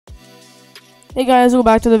Hey guys, welcome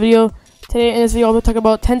back to the video. Today in this video, I'll be talking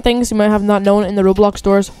about 10 things you might have not known in the Roblox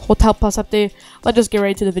stores Hotel Plus update. Let's just get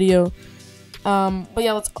right to the video. But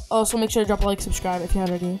yeah, let's also make sure to drop a like, subscribe if you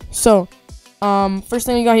haven't already. So, first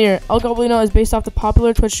thing we got here, Goblino is based off the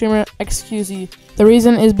popular Twitch streamer XQZ. The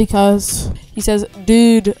reason is because he says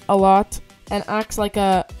 "dude" a lot and acts like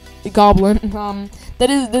a goblin.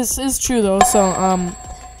 This is true though. So,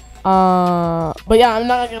 but yeah, I'm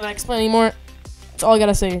not gonna explain anymore. That's all I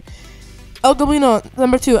gotta say. Goblino,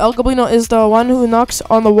 number 2. Goblino is the one who knocks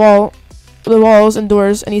on the walls and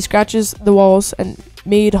doors, and he scratches the walls and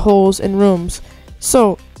made holes in rooms.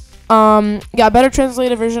 So, yeah, better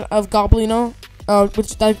translated version of Goblino,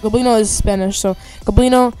 Goblino is Spanish. So,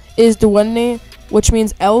 Goblino is duende, which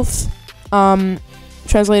means elf,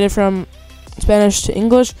 translated from Spanish to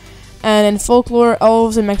English. And in folklore,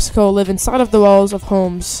 elves in Mexico live inside of the walls of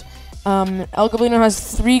homes. Goblino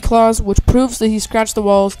has 3 claws, which proves that he scratched the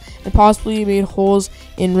walls and possibly made holes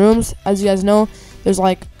in rooms. As you guys know, there's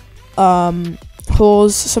like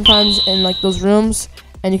holes sometimes in like those rooms,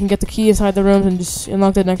 and you can get the key inside the rooms and just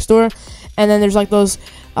unlock the next door. And then there's like those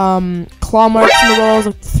claw marks in the walls,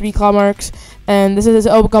 like 3 claw marks. And this is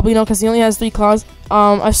Goblino because he only has 3 claws.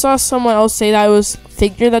 I saw someone else say that it was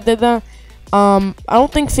Figure that did that. I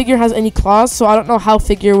don't think Figure has any claws, so I don't know how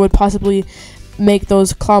Figure would possibly make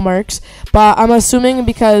those claw marks, but I'm assuming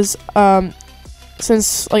because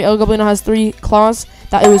since like Goblino has 3 claws,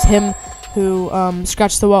 that it was him who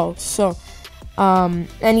scratched the walls. So and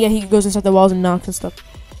yeah, he goes inside the walls and knocks and stuff.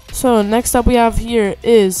 So next up we have here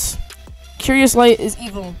is Curious Light is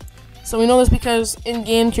evil. So we know this because in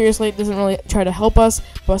game Curious Light doesn't really try to help us,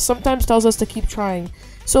 but sometimes tells us to keep trying.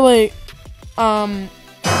 So like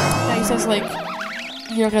yeah, he says like,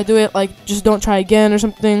 you're not gonna do it, like just don't try again or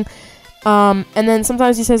something. And then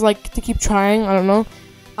sometimes he says like to keep trying, I don't know.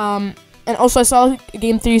 And also I saw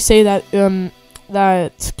Game 3 say that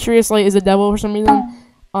that Curious Light is a devil for some reason,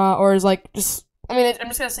 or is like just, I mean, I'm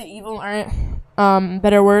just gonna say evil, alright?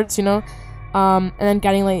 Better words, you know. And then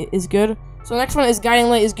Guiding Light is good. So the next one is Guiding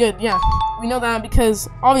Light is good. Yeah, we know that because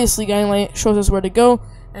obviously Guiding Light shows us where to go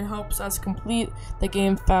and helps us complete the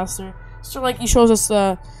game faster. So like he shows us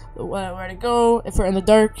where to go if we're in the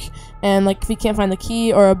dark, and like if he can't find the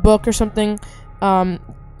key or a book or something. I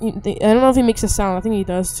don't know if he makes a sound. I think he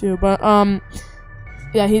does too. But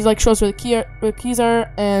yeah, he's like shows where the keys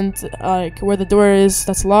are, and like where the door is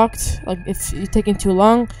that's locked. Like if you're taking too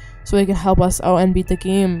long, so he can help us out and beat the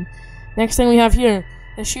game. Next thing we have here,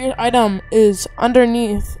 the sheer item is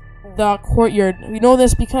underneath the courtyard. We know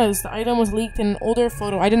this because the item was leaked in an older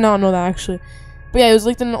photo. I did not know that actually. But yeah, it was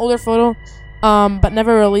leaked in an older photo, but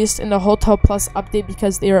never released in the Hotel Plus update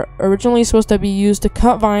because they were originally supposed to be used to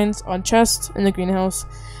cut vines on chests in the greenhouse.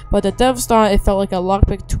 But the devs thought it felt like a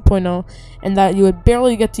lockpick 2.0 and that you would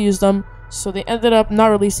barely get to use them, so they ended up not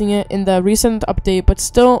releasing it in the recent update, but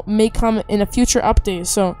still may come in a future update.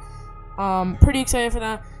 So, pretty excited for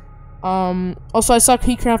that. Also I saw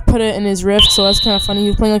Keycraft put it in his Rift, so that's kind of funny. He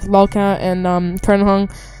was playing like Lolcat and Kern Hung.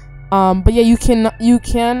 But yeah, you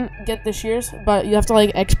can get the shears, but you have to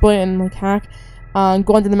like exploit and like hack,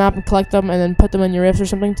 go onto the map and collect them, and then put them in your rift or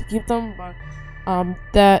something to keep them. But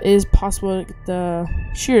that is possible to get the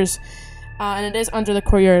shears, and it is under the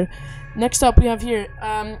courtyard. Next up, we have here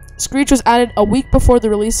Screech was added a week before the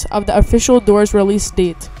release of the official Doors release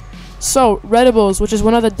date. So Redibles, which is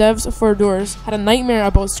one of the devs for Doors, had a nightmare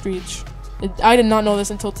about Screech. I did not know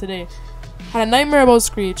this until today. Had a nightmare about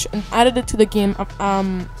Screech and added it to the game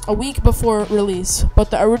a week before release. But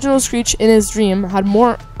the original Screech in his dream had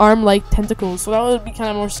more arm-like tentacles, so that would be kind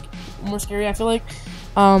of more scary. I feel like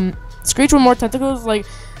Screech with more tentacles. Like,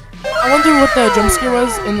 I wonder what the jump scare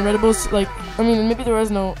was in Redibles. Like, I mean, maybe there was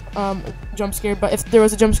no jump scare, but if there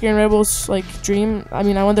was a jump scare in Redibles like dream, I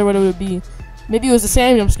mean, I wonder what it would be. Maybe it was the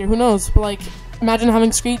same jump scare. Who knows? But like, imagine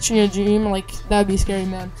having Screech in your dream. Like, that'd be scary,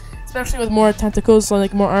 man. Especially with more tentacles, so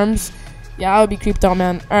like more arms. Yeah, I would be creeped out,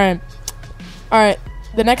 man. Alright.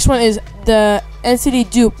 The next one is the entity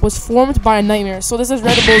dupe was formed by a nightmare. So this is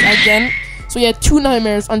Redibles again. So he had 2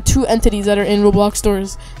 nightmares on 2 entities that are in Roblox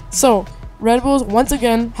stores. So Redibles once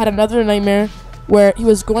again had another nightmare where he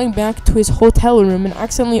was going back to his hotel room and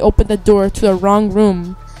accidentally opened the door to the wrong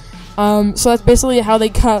room. So that's basically how they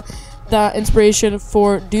got the inspiration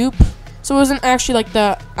for dupe. So it wasn't actually like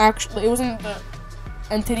it wasn't the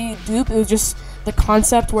entity dupe. It was just the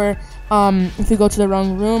concept where if you go to the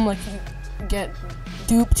wrong room, like you get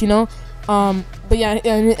duped, you know. But yeah,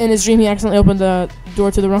 in his dream he accidentally opened the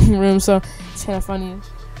door to the wrong room, so it's kind of funny.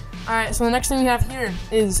 Alright, so the next thing we have here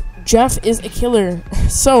is Jeff is a killer.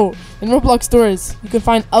 So in Roblox stores you can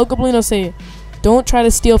find Goblino say, "Don't try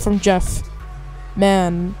to steal from Jeff.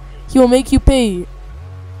 Man, he will make you pay.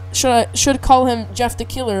 Should call him Jeff the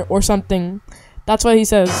Killer or something. That's what he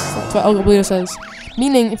says. That's what El Goblino says.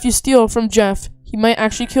 Meaning, if you steal from Jeff, he might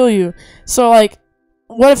actually kill you. So, like,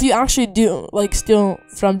 what if you actually do, like, steal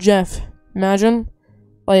from Jeff? Imagine.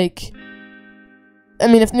 Like, I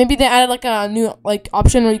mean, if maybe they added, like, a new, like,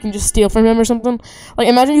 option where you can just steal from him or something. Like,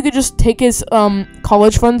 imagine you could just take his,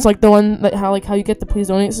 college funds, like, the one that, how you get the please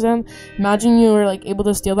donate to them. Imagine you were, like, able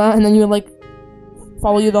to steal that, and then you would, like,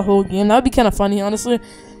 follow you the whole game. That would be kind of funny, honestly.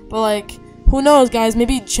 But, like, who knows, guys?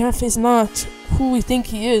 Maybe Jeff is not who we think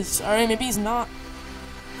he is, alright? Maybe he's not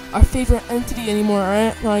our favorite entity anymore,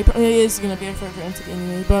 alright? No, he is gonna be our favorite entity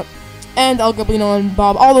anyway, but... And El Goblino and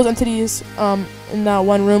Bob, all those entities, in that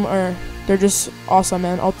one room they're just awesome,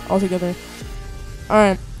 man, all together.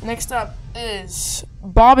 Alright, next up is...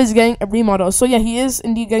 Bob is getting a remodel. So, yeah, he is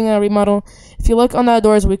indeed getting a remodel. If you look on the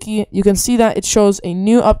Doors wiki, you can see that it shows a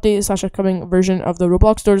new update / upcoming version of the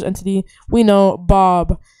Roblox Doors entity. We know,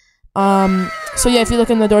 Bob. So yeah, if you look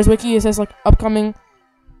in the Doors wiki, it says like upcoming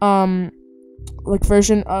like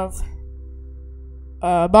version of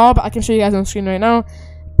Bob. I can show you guys on the screen right now.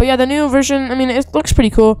 But yeah, the new version, I mean, it looks pretty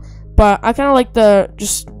cool, but I kind of like the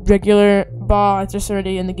just regular Bob. It's just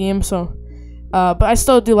already in the game, so but I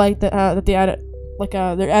still do like that they added like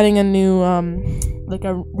they're adding a new like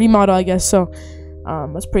a remodel, I guess. So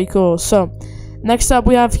that's pretty cool. So next up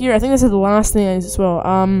we have here, I think this is the last thing as well.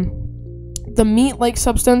 The meat-like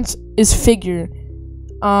substance is figure.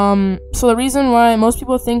 So the reason why most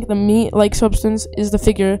people think the meat-like substance is the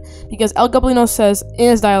figure, because El Goblino says in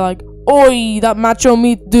his dialogue, "Oi, that macho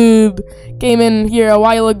meat dude came in here a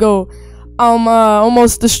while ago.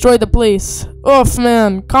 Almost destroyed the place. Oof,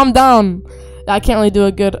 man, calm down." I can't really do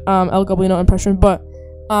a good El Goblino impression, but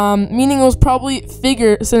meaning it was probably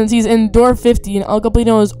figure, since he's in door 50 and El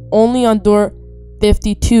Goblino is only on door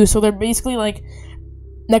 52. So they're basically like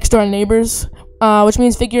next door neighbors, which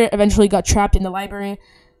means Figure eventually got trapped in the library.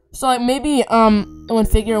 So like maybe when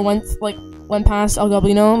Figure went past El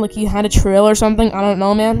Goblino, like he had a trail or something. I don't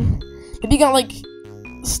know, man. Maybe he got like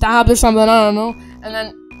stabbed or something. I don't know. And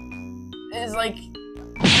then his like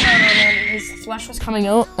I don't know, man, his flesh was coming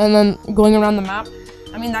out and then going around the map.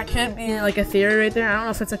 I mean, that could be like a theory right there. I don't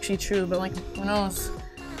know if that's actually true, but like who knows?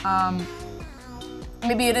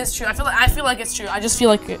 Maybe it is true. I feel like it's true. I just feel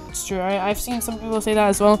like it's true. I've seen some people say that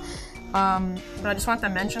as well. But I just wanted to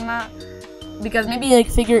mention that because maybe like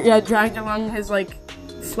Figure dragged along his like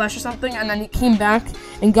flesh or something, and then he came back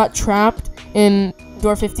and got trapped in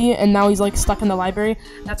door 50, and now he's like stuck in the library.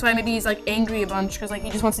 That's why maybe he's like angry a bunch because like he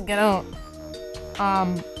just wants to get out.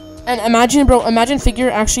 And imagine Figure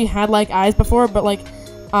actually had like eyes before, but like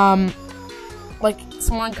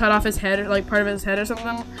someone cut off his head or like part of his head or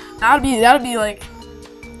something. That'd be like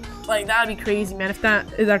that'd be crazy, man, if that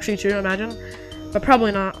is actually true. Imagine, but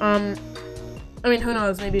probably not. I mean, who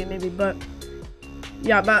knows? Maybe, but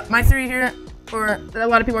yeah. But my theory here, or a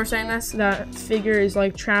lot of people are saying this, that Figure is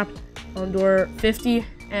like trapped on door 50,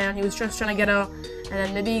 and he was just trying to get out, and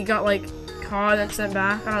then maybe he got like caught and sent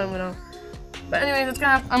back. I don't even know. But anyways,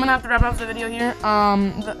 I'm gonna have to wrap up the video here.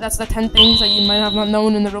 That's the 10 things that you might have not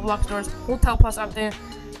known in the Roblox Doors Hotel Plus update.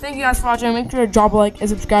 Thank you guys for watching. Make sure to drop a like and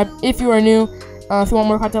subscribe if you are new. If you want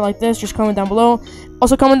more content like this, just comment down below.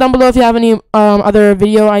 Also, comment down below if you have any other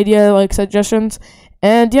video idea like suggestions.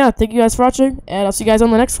 And yeah, thank you guys for watching, and I'll see you guys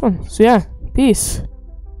on the next one. So yeah, peace.